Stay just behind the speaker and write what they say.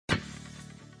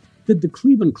Did the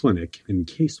Cleveland Clinic and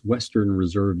Case Western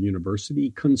Reserve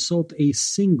University consult a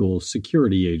single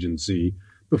security agency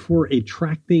before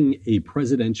attracting a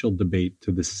presidential debate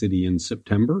to the city in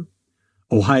September?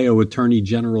 Ohio Attorney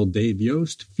General Dave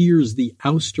Yost fears the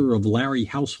ouster of Larry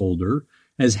Householder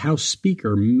as House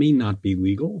Speaker may not be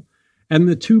legal, and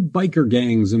the two biker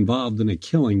gangs involved in a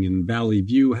killing in Valley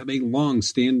View have a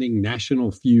long-standing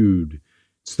national feud.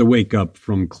 It's the Wake Up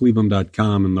from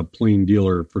Cleveland.com and the Plain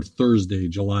Dealer for Thursday,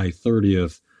 July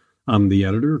 30th. I'm the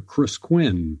editor, Chris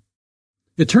Quinn.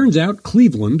 It turns out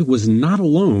Cleveland was not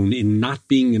alone in not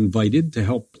being invited to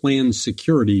help plan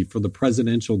security for the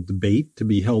presidential debate to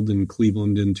be held in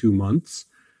Cleveland in 2 months.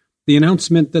 The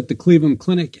announcement that the Cleveland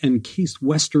Clinic and Case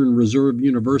Western Reserve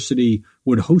University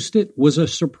would host it was a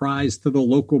surprise to the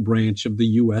local branch of the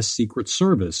U.S. Secret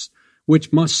Service,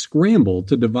 which must scramble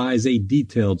to devise a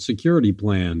detailed security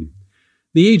plan.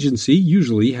 The agency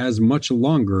usually has much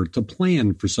longer to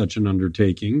plan for such an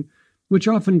undertaking, which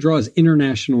often draws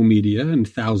international media and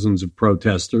thousands of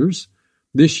protesters.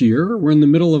 This year, we're in the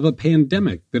middle of a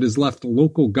pandemic that has left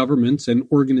local governments and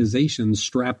organizations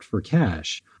strapped for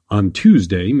cash. On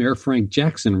Tuesday, Mayor Frank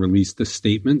Jackson released a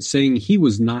statement saying he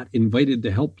was not invited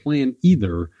to help plan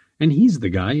either, and he's the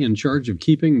guy in charge of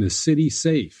keeping the city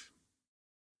safe.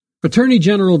 Attorney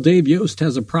General Dave Yost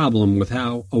has a problem with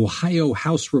how Ohio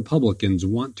House Republicans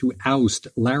want to oust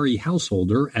Larry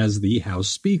Householder as the House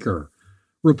Speaker.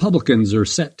 Republicans are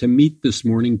set to meet this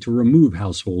morning to remove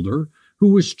Householder,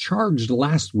 who was charged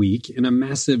last week in a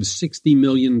massive $60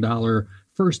 million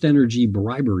First Energy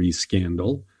bribery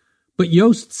scandal. But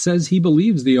Yost says he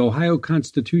believes the Ohio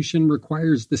Constitution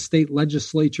requires the state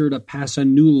legislature to pass a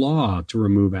new law to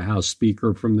remove a House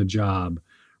Speaker from the job,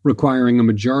 requiring a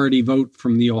majority vote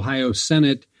from the Ohio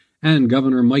Senate and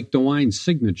Governor Mike DeWine's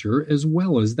signature as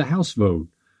well as the House vote.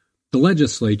 The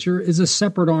legislature is a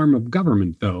separate arm of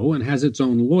government, though, and has its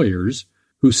own lawyers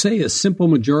who say a simple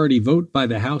majority vote by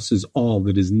the House is all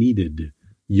that is needed.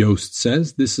 Yost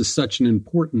says this is such an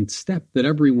important step that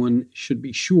everyone should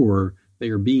be sure they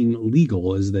are being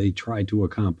legal as they try to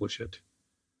accomplish it.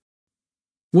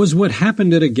 Was what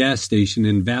happened at a gas station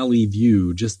in Valley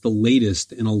View just the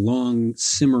latest in a long,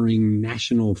 simmering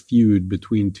national feud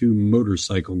between two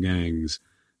motorcycle gangs?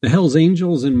 The Hells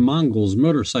Angels and Mongols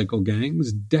motorcycle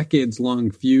gangs'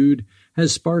 decades-long feud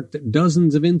has sparked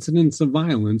dozens of incidents of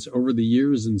violence over the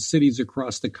years in cities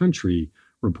across the country,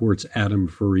 reports Adam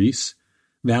Faris.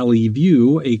 Valley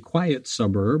View, a quiet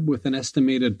suburb with an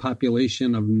estimated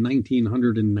population of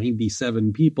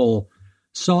 1,997 people,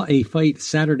 saw a fight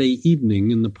Saturday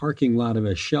evening in the parking lot of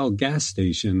a Shell gas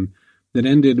station that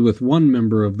ended with one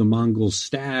member of the Mongols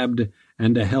stabbed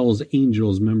and a Hells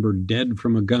Angels member dead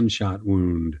from a gunshot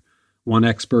wound. One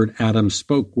expert Adam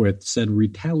spoke with said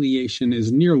retaliation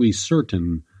is nearly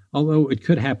certain, although it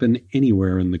could happen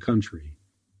anywhere in the country.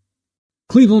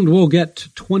 Cleveland will get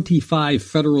 25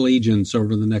 federal agents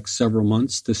over the next several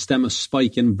months to stem a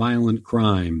spike in violent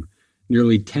crime.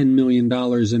 Nearly $10 million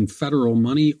in federal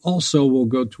money also will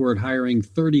go toward hiring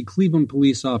 30 Cleveland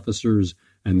police officers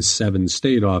and 7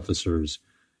 state officers.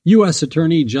 U.S.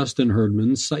 Attorney Justin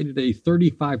Herdman cited a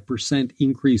 35%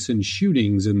 increase in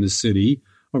shootings in the city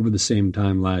over the same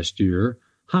time last year.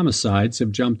 Homicides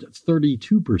have jumped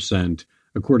 32%,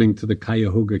 according to the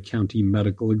Cuyahoga County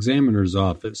Medical Examiner's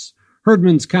Office.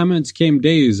 Herdman's comments came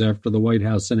days after the White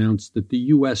House announced that the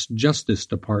U.S. Justice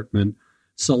Department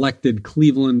selected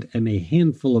Cleveland and a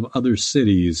handful of other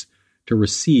cities to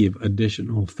receive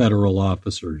additional federal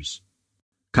officers.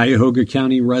 Cuyahoga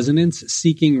County residents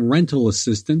seeking rental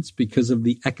assistance because of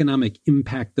the economic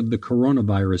impact of the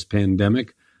coronavirus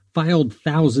pandemic filed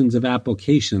thousands of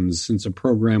applications since a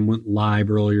program went live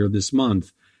earlier this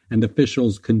month, and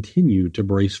officials continue to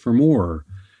brace for more.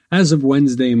 As of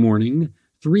Wednesday morning,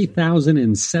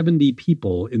 3,070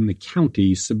 people in the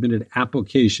county submitted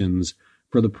applications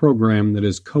for the program that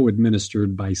is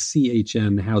co-administered by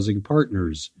CHN Housing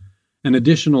Partners. An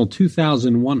additional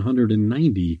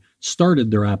 2,190 started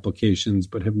their applications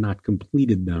but have not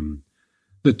completed them.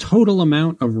 The total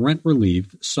amount of rent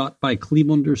relief sought by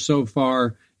Clevelanders so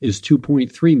far is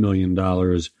 $2.3 million,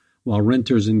 while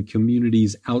renters in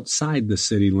communities outside the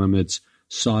city limits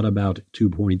sought about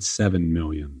 $2.7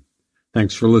 million.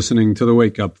 Thanks for listening to The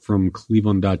Wake Up from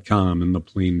Cleveland.com and The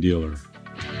Plain Dealer.